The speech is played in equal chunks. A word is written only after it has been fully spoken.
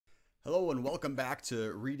Hello and welcome back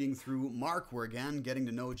to Reading Through Mark. We're again getting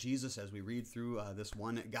to know Jesus as we read through this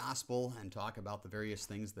one gospel and talk about the various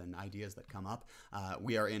things and ideas that come up.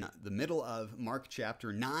 We are in the middle of Mark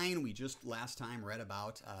chapter 9. We just last time read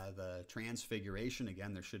about the Transfiguration.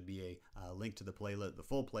 Again, there should be a link to the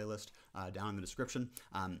full playlist down in the description.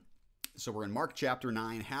 So we're in Mark chapter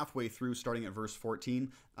 9, halfway through, starting at verse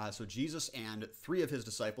 14. So Jesus and three of his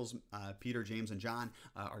disciples, Peter, James, and John,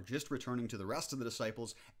 are just returning to the rest of the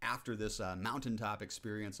disciples after this mountaintop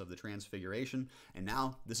experience of the Transfiguration. And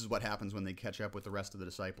now this is what happens when they catch up with the rest of the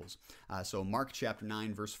disciples. So Mark chapter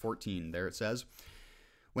 9, verse 14, there it says,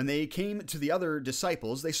 "When they came to the other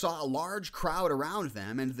disciples, they saw a large crowd around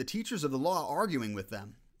them and the teachers of the law arguing with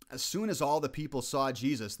them. As soon as all the people saw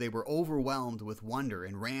Jesus, they were overwhelmed with wonder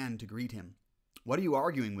and ran to greet him. 'What are you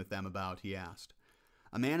arguing with them about?' he asked.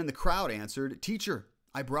 A man in the crowd answered, 'Teacher,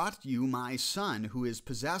 I brought you my son who is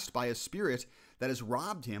possessed by a spirit that has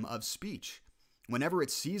robbed him of speech. Whenever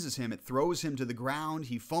it seizes him, it throws him to the ground.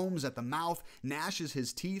 He foams at the mouth, gnashes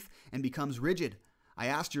his teeth, and becomes rigid. I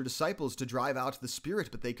asked your disciples to drive out the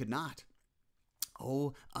spirit, but they could not.'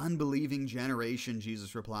 'O unbelieving generation,'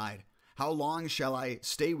 Jesus replied, 'how long shall I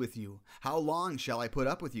stay with you? How long shall I put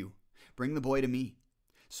up with you? Bring the boy to me.'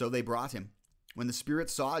 So they brought him. When the spirit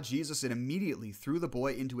saw Jesus, it immediately threw the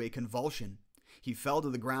boy into a convulsion. He fell to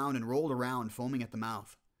the ground and rolled around, foaming at the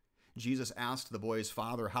mouth. Jesus asked the boy's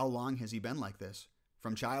father, 'How long has he been like this?'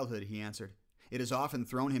 'From childhood,' he answered. 'It has often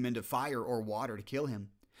thrown him into fire or water to kill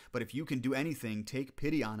him. But if you can do anything, take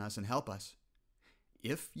pity on us and help us.'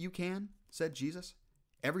 'If you can,' said Jesus,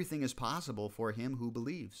 'everything is possible for him who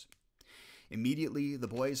believes.' Immediately the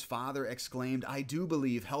boy's father exclaimed, 'I do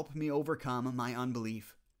believe. Help me overcome my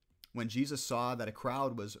unbelief.' When Jesus saw that a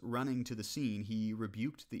crowd was running to the scene, he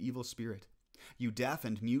rebuked the evil spirit. 'You deaf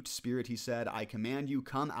and mute spirit,' he said, 'I command you,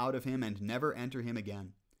 come out of him and never enter him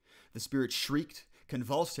again.' The spirit shrieked,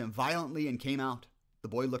 convulsed him violently, and came out. The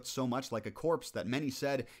boy looked so much like a corpse that many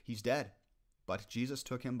said, 'He's dead.' But Jesus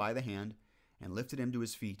took him by the hand and lifted him to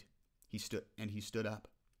his feet. He stood up.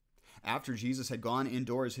 After Jesus had gone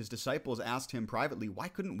indoors, his disciples asked him privately, 'Why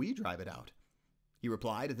couldn't we drive it out?' He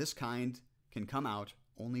replied, 'This kind can come out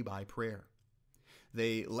only by prayer.'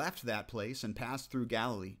 They left that place and passed through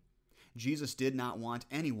Galilee. Jesus did not want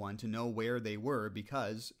anyone to know where they were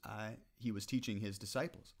because he was teaching his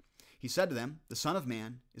disciples. He said to them, 'The Son of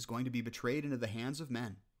Man is going to be betrayed into the hands of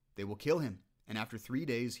men. They will kill him, and after 3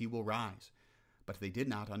 days he will rise.' But they did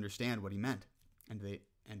not understand what he meant, and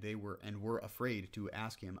were afraid to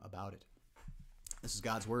ask him about it." This is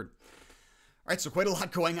God's word. All right, so quite a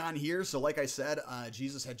lot going on here. So like I said,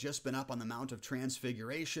 Jesus had just been up on the Mount of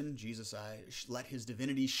Transfiguration. Jesus let his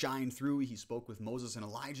divinity shine through. He spoke with Moses and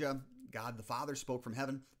Elijah. God the Father spoke from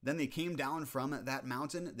heaven. Then they came down from that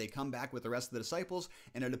mountain. They come back with the rest of the disciples,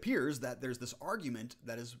 and it appears that there's this argument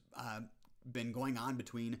that has been going on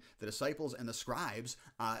between the disciples and the scribes.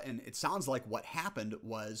 And it sounds like what happened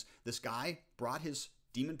was this guy brought his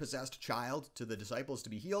demon-possessed child to the disciples to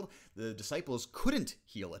be healed. The disciples couldn't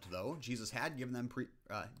heal it, though. Jesus had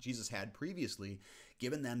previously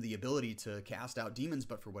given them the ability to cast out demons,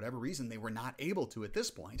 but for whatever reason, they were not able to at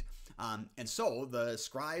this point. And so the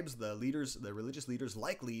scribes, the leaders, the religious leaders,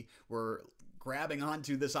 likely were grabbing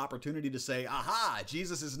onto this opportunity to say, aha,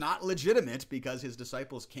 Jesus is not legitimate because his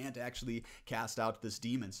disciples can't actually cast out this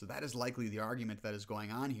demon. So that is likely the argument that is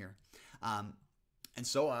going on here.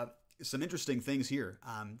 Some interesting things here.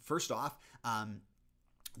 First off,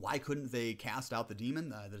 why couldn't they cast out the demon?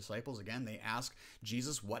 The disciples, again, they ask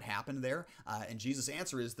Jesus what happened there. And Jesus'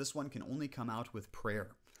 answer is this one can only come out with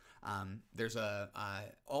prayer. There's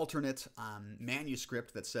a alternate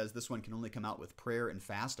manuscript that says this one can only come out with prayer and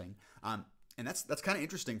fasting. And that's kind of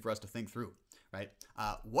interesting for us to think through, right?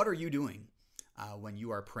 What are you doing when you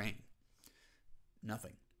are praying?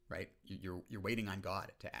 Nothing, right? You're waiting on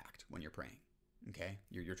God to act when you're praying. Okay,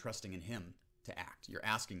 you're trusting in him to act. You're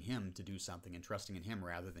asking him to do something and trusting in him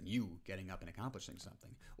rather than you getting up and accomplishing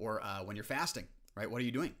something. Or when you're fasting, right? What are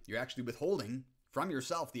you doing? You're actually withholding from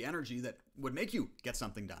yourself the energy that would make you get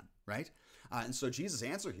something done, right? And so Jesus'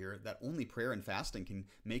 answer here that only prayer and fasting can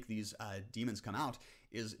make these demons come out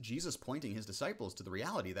is Jesus pointing his disciples to the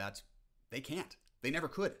reality that they can't. They never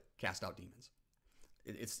could cast out demons.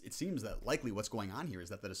 It seems that likely what's going on here is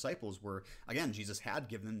that the disciples were, again, Jesus had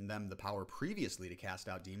given them the power previously to cast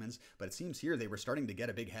out demons, but it seems here they were starting to get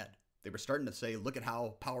a big head. They were starting to say, look at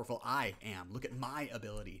how powerful I am. Look at my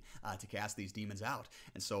ability to cast these demons out.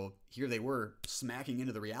 And so here they were smacking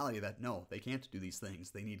into the reality that, no, they can't do these things.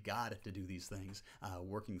 They need God to do these things,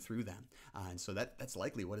 working through them. And so that's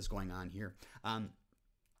likely what is going on here.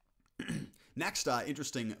 Next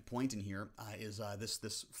interesting point in here is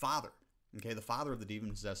this father. Okay, the father of the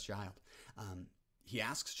demon-possessed child. He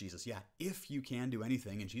asks Jesus, "Yeah, if you can do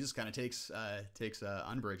anything," and Jesus kind of takes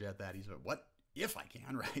umbrage at that. He's like, "What? If I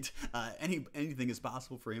can, right? Anything is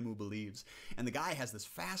possible for him who believes." And the guy has this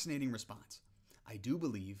fascinating response: "I do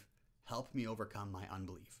believe. Help me overcome my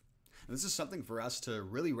unbelief." And this is something for us to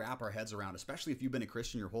really wrap our heads around, especially if you've been a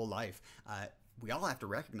Christian your whole life. We all have to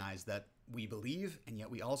recognize that we believe, and yet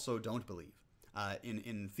we also don't believe.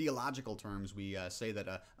 In theological terms, we say that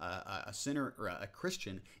a sinner or a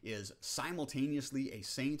Christian is simultaneously a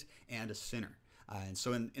saint and a sinner. And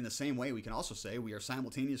so in the same way, we can also say we are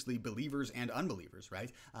simultaneously believers and unbelievers,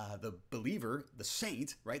 right? The believer, the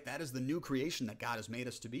saint, right? That is the new creation that God has made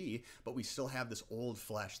us to be, but we still have this old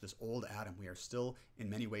flesh, this old Adam. We are still in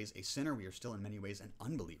many ways a sinner. We are still in many ways an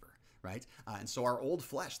unbeliever, right? And so our old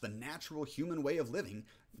flesh, the natural human way of living,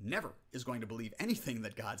 never is going to believe anything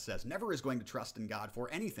that God says, never is going to trust in God for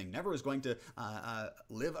anything, never is going to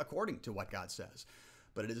live according to what God says.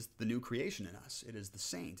 But it is the new creation in us. It is the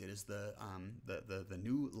saint. It is the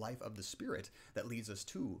new life of the Spirit that leads us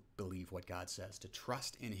to believe what God says, to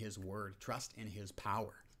trust in His word, trust in His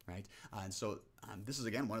power, right? And so this is,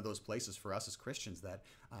 again, one of those places for us as Christians that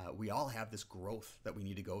we all have this growth that we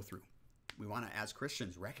need to go through. We want to, as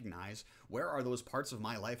Christians, recognize where are those parts of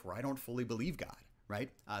my life where I don't fully believe God. Right?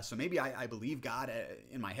 So maybe I believe God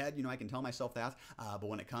in my head, I can tell myself that, but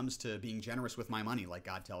when it comes to being generous with my money, like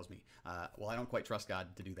God tells me, well, I don't quite trust God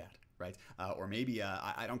to do that, right? Or maybe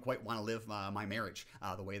I don't quite want to live my marriage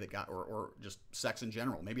the way that God, or just sex in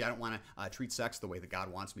general. Maybe I don't want to treat sex the way that God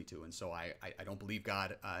wants me to, and so I don't believe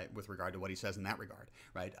God with regard to what He says in that regard,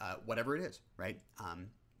 right? Whatever it is, right?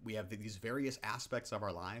 We have these various aspects of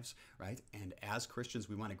our lives, right? And as Christians,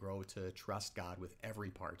 we want to grow to trust God with every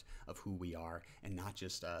part of who we are and not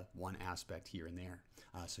just one aspect here and there.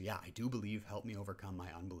 So yeah, I do believe, help me overcome my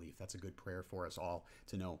unbelief. That's a good prayer for us all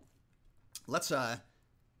to know. Let's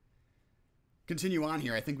continue on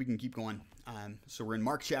here. I think we can keep going. So we're in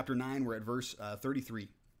Mark chapter 9. We're at verse 33.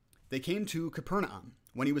 They came to Capernaum.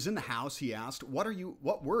 When He was in the house, He asked, What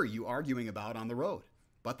were you arguing about on the road?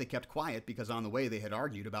 But they kept quiet because on the way they had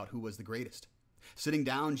argued about who was the greatest. Sitting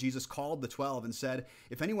down, Jesus called the 12 and said,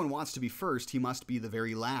 If anyone wants to be first, he must be the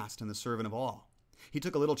very last and the servant of all. He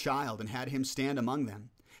took a little child and had him stand among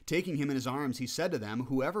them. Taking him in his arms, He said to them,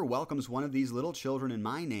 Whoever welcomes one of these little children in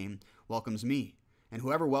my name welcomes me. And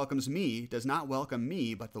whoever welcomes me does not welcome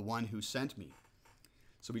me, but the one who sent me.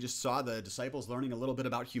 So we just saw the disciples learning a little bit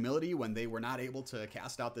about humility when they were not able to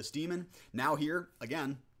cast out this demon. Now here,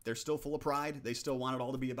 again, they're still full of pride. They still want it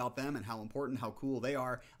all to be about them and how important, how cool they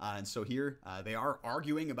are. And so here they are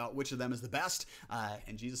arguing about which of them is the best.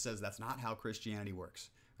 And Jesus says that's not how Christianity works,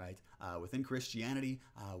 right? Within Christianity,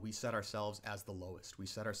 we set ourselves as the lowest. We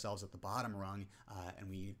set ourselves at the bottom rung, and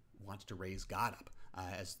we want to raise God up.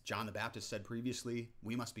 As John the Baptist said previously,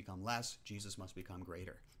 we must become less. Jesus must become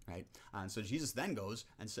greater, right? And so Jesus then goes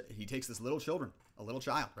and He takes this little child,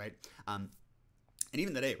 right? And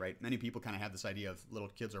even today, right, many people kind of have this idea of little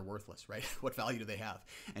kids are worthless, right? What value do they have?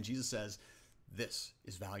 And Jesus says, this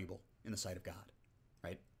is valuable in the sight of God,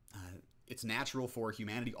 right? It's natural for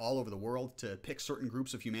humanity all over the world to pick certain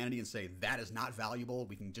groups of humanity and say, that is not valuable.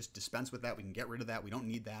 We can just dispense with that. We can get rid of that. We don't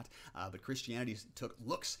need that. But Christianity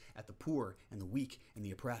looks at the poor and the weak and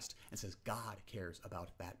the oppressed and says, God cares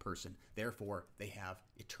about that person. Therefore, they have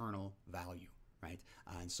eternal value. Right?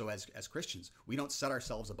 And so as Christians, we don't set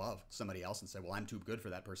ourselves above somebody else and say, well, I'm too good for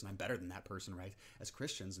that person. I'm better than that person, right? As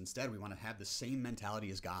Christians, instead, we want to have the same mentality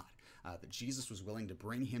as God, that Jesus was willing to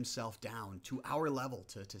bring Himself down to our level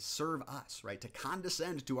to serve us, right? To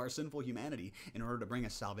condescend to our sinful humanity in order to bring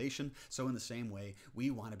us salvation. So in the same way, we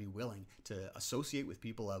want to be willing to associate with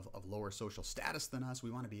people of lower social status than us. We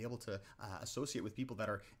want to be able to associate with people that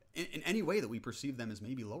are in any way that we perceive them as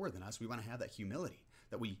maybe lower than us. We want to have that humility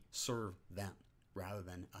that we serve them, rather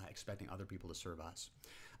than expecting other people to serve us.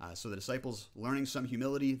 So the disciples learning some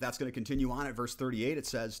humility, that's going to continue on at verse 38. It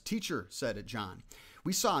says, Teacher, said John,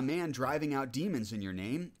 we saw a man driving out demons in your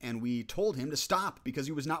name, and we told him to stop because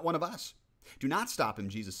he was not one of us. Do not stop him,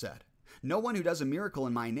 Jesus said. No one who does a miracle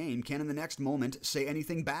in my name can in the next moment say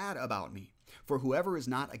anything bad about me. For whoever is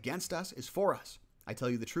not against us is for us. I tell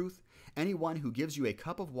you the truth, anyone who gives you a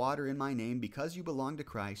cup of water in my name because you belong to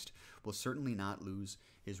Christ will certainly not lose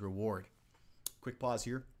his reward. Quick pause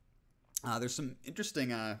here. There's some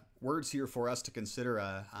interesting words here for us to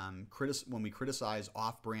consider when we criticize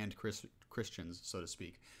off-brand Christians, so to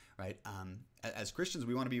speak. Right? As Christians,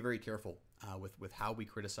 we want to be very careful with how we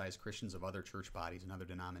criticize Christians of other church bodies and other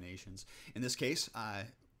denominations. In this case,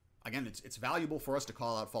 again, it's valuable for us to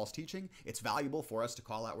call out false teaching. It's valuable for us to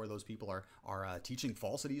call out where those people are teaching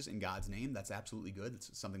falsities in God's name. That's absolutely good. It's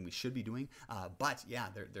something we should be doing. But yeah,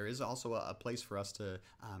 there is also a place for us to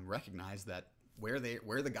recognize that where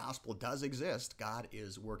the gospel does exist, God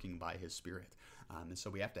is working by His Spirit. And so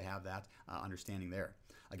we have to have that understanding there.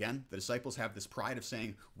 Again, the disciples have this pride of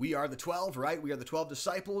saying, we are the 12, right? We are the 12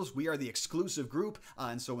 disciples. We are the exclusive group.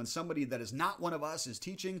 And so when somebody that is not one of us is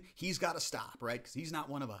teaching, he's got to stop, right? Because he's not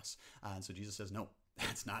one of us. And so Jesus says, no,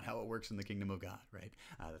 that's not how it works in the kingdom of God, right?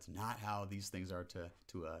 That's not how these things are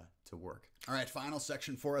to work. All right, final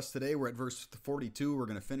section for us today. We're at verse 42. We're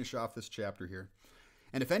going to finish off this chapter here.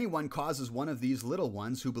 And if anyone causes one of these little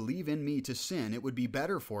ones who believe in me to sin, it would be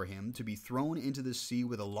better for him to be thrown into the sea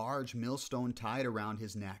with a large millstone tied around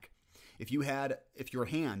his neck. If your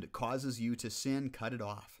hand causes you to sin, cut it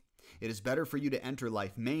off. It is better for you to enter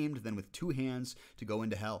life maimed than with 2 hands to go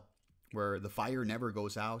into hell, where the fire never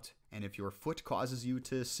goes out. And if your foot causes you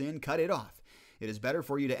to sin, cut it off. It is better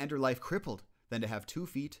for you to enter life crippled than to have 2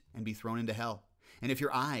 feet and be thrown into hell. And if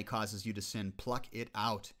your eye causes you to sin, pluck it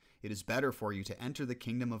out. It is better for you to enter the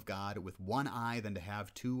kingdom of God with 1 eye than to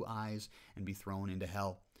have 2 eyes and be thrown into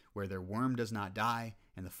hell, where their worm does not die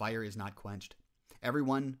and the fire is not quenched.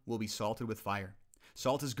 Everyone will be salted with fire.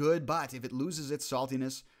 Salt is good, but if it loses its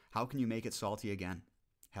saltiness, how can you make it salty again?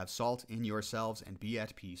 Have salt in yourselves and be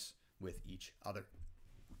at peace with each other.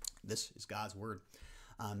 This is God's word.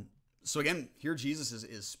 So again, here Jesus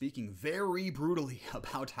is speaking very brutally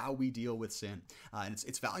about how we deal with sin. And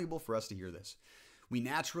it's valuable for us to hear this. We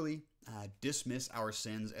naturally dismiss our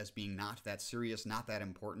sins as being not that serious, not that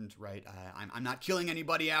important, right? I'm not killing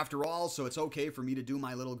anybody after all, so it's okay for me to do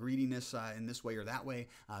my little greediness in this way or that way.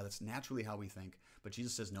 That's naturally how we think. But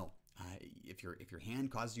Jesus says, no. If your hand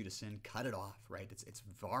causes you to sin, cut it off, right? It's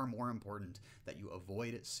far more important that you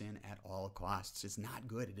avoid sin at all costs. It's not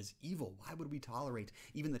good. It is evil. Why would we tolerate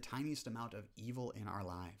even the tiniest amount of evil in our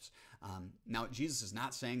lives? Now, Jesus is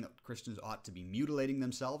not saying that Christians ought to be mutilating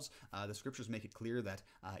themselves. The scriptures make it clear that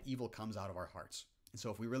evil comes out of our hearts. And so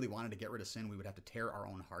if we really wanted to get rid of sin, we would have to tear our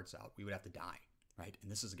own hearts out. We would have to die. Right?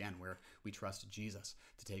 And this is, again, where we trust Jesus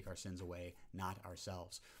to take our sins away, not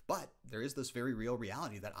ourselves. But there is this very real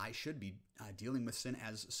reality that I should be dealing with sin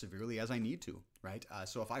as severely as I need to, right?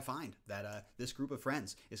 So if I find that this group of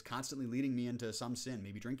friends is constantly leading me into some sin,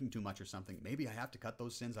 maybe drinking too much or something, maybe I have to cut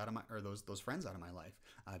those sins out of those friends out of my life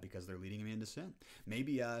because they're leading me into sin.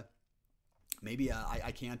 Maybe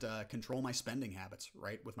I can't control my spending habits,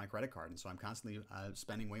 right, with my credit card, and so I'm constantly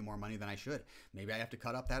spending way more money than I should. Maybe I have to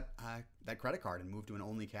cut up that credit card and move to an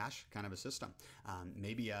only cash kind of a system.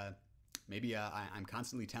 Maybe I'm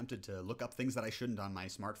constantly tempted to look up things that I shouldn't on my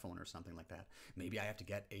smartphone or something like that. Maybe I have to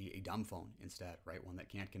get a dumb phone instead, right, one that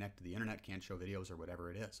can't connect to the internet, can't show videos or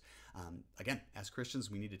whatever it is. Again, as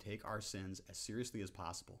Christians, we need to take our sins as seriously as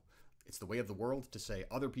possible. It's the way of the world to say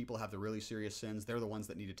other people have the really serious sins. They're the ones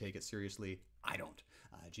that need to take it seriously. I don't.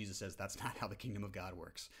 Jesus says that's not how the kingdom of God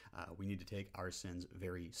works. We need to take our sins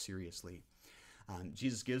very seriously.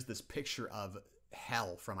 Jesus gives this picture of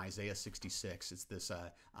hell from Isaiah 66. It's this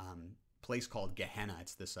place called Gehenna.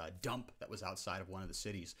 It's this dump that was outside of one of the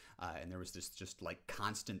cities, and there was this just like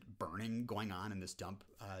constant burning going on in this dump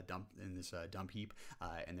heap,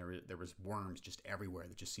 and there was worms just everywhere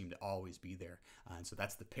that just seemed to always be there. And so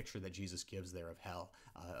that's the picture that Jesus gives there of hell,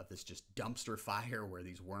 of this just dumpster fire where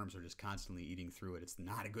these worms are just constantly eating through it. It's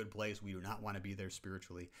not a good place. We do not want to be there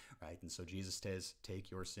spiritually, right? And so Jesus says,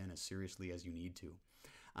 take your sin as seriously as you need to.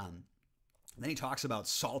 Then he talks about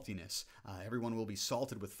saltiness. Everyone will be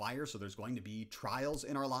salted with fire, so there's going to be trials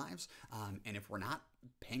in our lives. And if we're not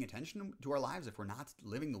paying attention to our lives, if we're not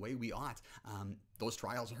living the way we ought, those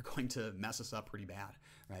trials are going to mess us up pretty bad,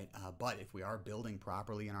 right? But if we are building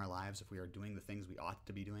properly in our lives, if we are doing the things we ought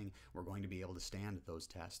to be doing, we're going to be able to stand those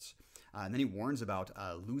tests. And then he warns about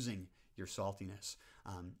losing your saltiness.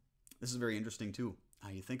 This is very interesting too.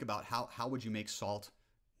 You think about how would you make salt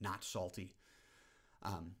not salty?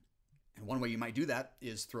 And one way you might do that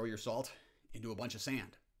is throw your salt into a bunch of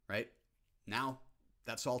sand, right? Now,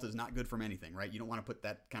 that salt is not good from anything, right? You don't want to put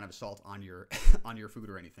that kind of salt on your on your food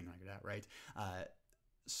or anything like that, right?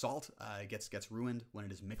 Salt gets ruined when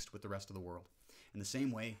it is mixed with the rest of the world. In the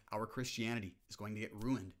same way, our Christianity is going to get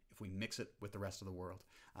ruined if we mix it with the rest of the world.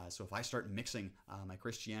 So if I start mixing my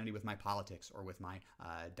Christianity with my politics or with my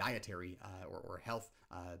dietary or health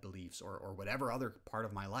beliefs or whatever other part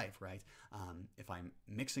of my life, right? If I'm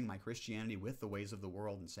mixing my Christianity with the ways of the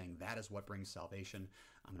world and saying that is what brings salvation,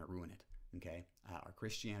 I'm going to ruin it, okay? Our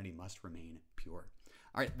Christianity must remain pure.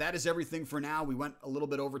 All right, that is everything for now. We went a little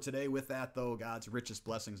bit over today with that, though. God's richest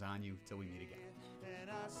blessings on you till we meet again.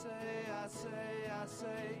 I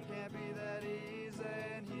say, can't be that easy.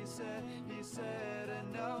 And he said,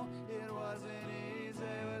 and no, it wasn't easy,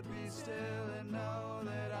 but be still and know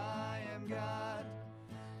that